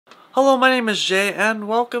Hello, my name is Jay and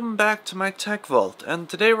welcome back to my Tech Vault, and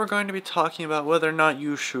today we're going to be talking about whether or not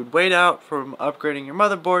you should wait out from upgrading your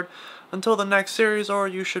motherboard until the next series or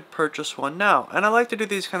you should purchase one now. And I like to do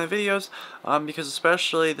these kind of videos because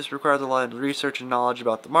especially this requires a lot of research and knowledge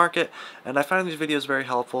about the market, and I find these videos very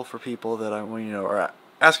helpful for people that are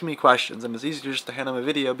asking me questions, and it's easier just to hand them a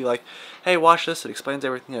video, be like, hey, watch this, it explains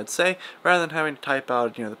everything I'd say, rather than having to type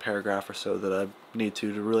out, the paragraph or so that I need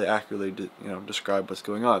to really accurately, describe what's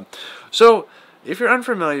going on. So, if you're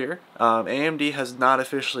unfamiliar, AMD has not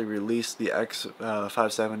officially released the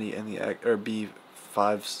x570 and the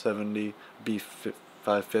b570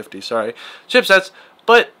 b550, sorry, chipsets,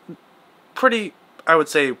 but pretty, I would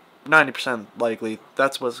say, 90% likely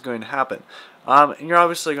that's what's going to happen. And you're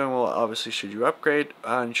obviously going, well, obviously, should you upgrade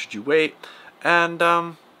and should you wait? And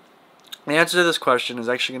the answer to this question is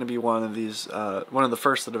actually going to be one of the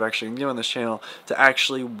first that I've actually given on this channel to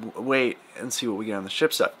actually wait and see what we get on the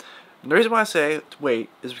chipset. And the reason why I say to wait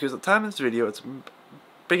is because at the time of this video, it's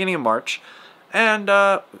beginning of March, and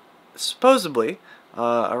supposedly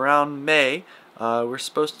around May, we're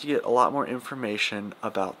supposed to get a lot more information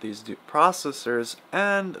about these new processors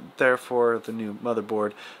and therefore the new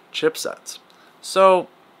motherboard chipsets. So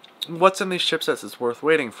what's in these chipsets that's worth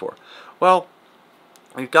waiting for? Well,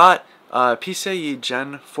 we've got PCE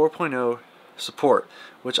Gen 4.0 support,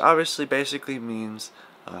 which obviously basically means,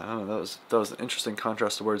 I don't know, that was an interesting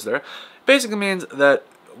contrast of words there. Basically means that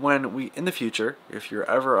when in the future, if you're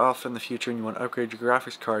ever off in the future and you want to upgrade your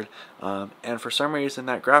graphics card, and for some reason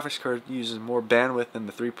that graphics card uses more bandwidth than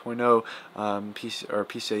the 3.0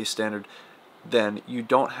 PCIe standard, then you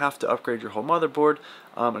don't have to upgrade your whole motherboard,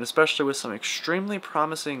 and especially with some extremely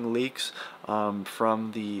promising leaks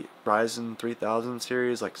from the Ryzen 3000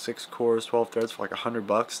 series, like 6 cores, 12 threads for like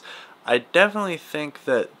 $100. I definitely think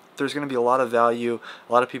that there's going to be a lot of value.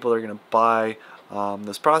 A lot of people are going to buy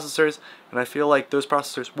those processors, and I feel like those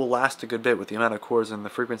processors will last a good bit with the amount of cores and the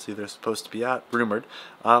frequency they're supposed to be at, rumored,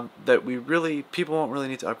 that people won't really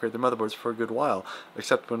need to upgrade their motherboards for a good while,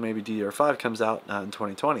 except when maybe DDR5 comes out in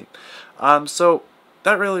 2020. So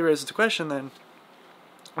that really raises the question then,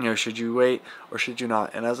 should you wait or should you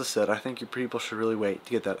not? And as I said, I think people should really wait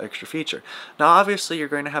to get that extra feature. Now, obviously, you're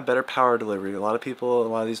going to have better power delivery. A lot of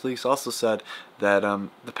these leaks also said that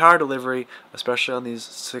the power delivery, especially on these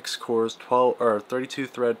 6 cores, 12 or 32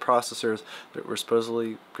 thread processors that were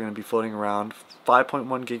supposedly going to be floating around, 5.1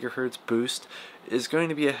 gigahertz boost, is going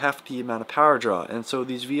to be a hefty amount of power draw. And so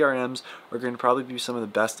these VRMs are going to probably be some of the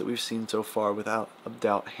best that we've seen so far, without a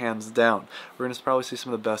doubt, hands down. We're going to probably see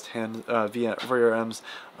some of the best VRMs,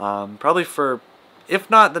 probably for, if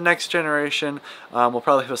not the next generation, we'll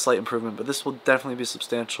probably have a slight improvement, but this will definitely be a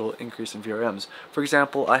substantial increase in VRMs. For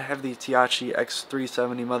example, I have the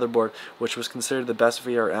x570 motherboard, which was considered the best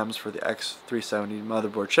VRMs for the x570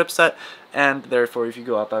 motherboard chipset, and therefore, if you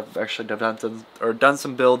go up, I've actually done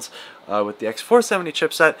some builds with the x470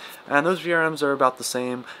 chipset, and those VRMs are about the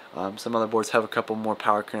same. Some motherboards have a couple more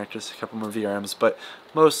power connectors, a couple more VRMs, but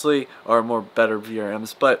mostly, or more better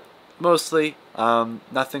VRMs, but mostly,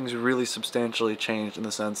 nothing's really substantially changed in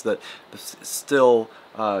the sense that still,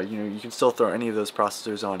 you can still throw any of those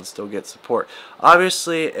processors on and still get support.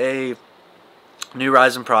 Obviously, a new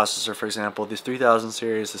Ryzen processor, for example, this 3000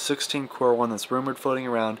 series, the 16-core one that's rumored floating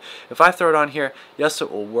around, if I throw it on here, yes,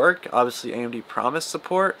 it will work. Obviously, AMD promised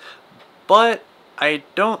support, but I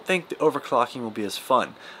don't think the overclocking will be as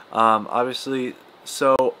fun. Obviously,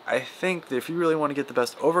 so I think that if you really want to get the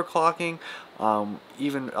best overclocking,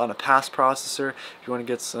 even on a past processor, if you want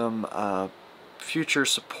to get some future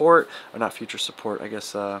support, or not future support, I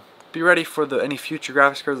guess, be ready for any future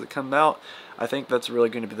graphics cards that come out, I think that's really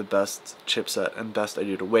going to be the best chipset and best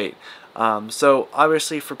idea to wait. So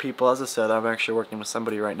obviously for people, as I said, I'm actually working with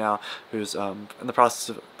somebody right now who's in the process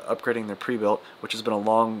of upgrading their pre-built, which has been a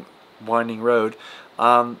long, winding road.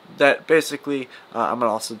 That basically, I'm going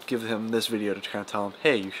to also give him this video to kind of tell him,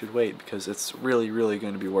 hey, you should wait, because it's really, really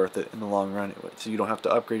going to be worth it in the long run, so you don't have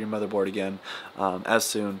to upgrade your motherboard again as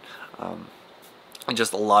soon. And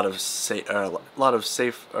just a lot of safe, thought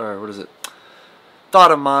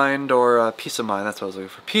of mind, or peace of mind. That's what I was looking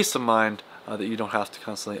for. Peace of mind that you don't have to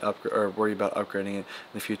constantly upgrade or worry about upgrading it in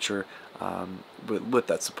the future with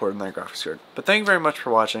that support in that graphics card. But thank you very much for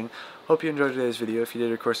watching. Hope you enjoyed today's video. If you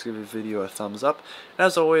did, of course, give the video a thumbs up. And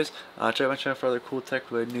as always, check out my channel for other cool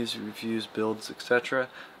tech-related news, reviews, builds, etc.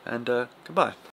 And goodbye.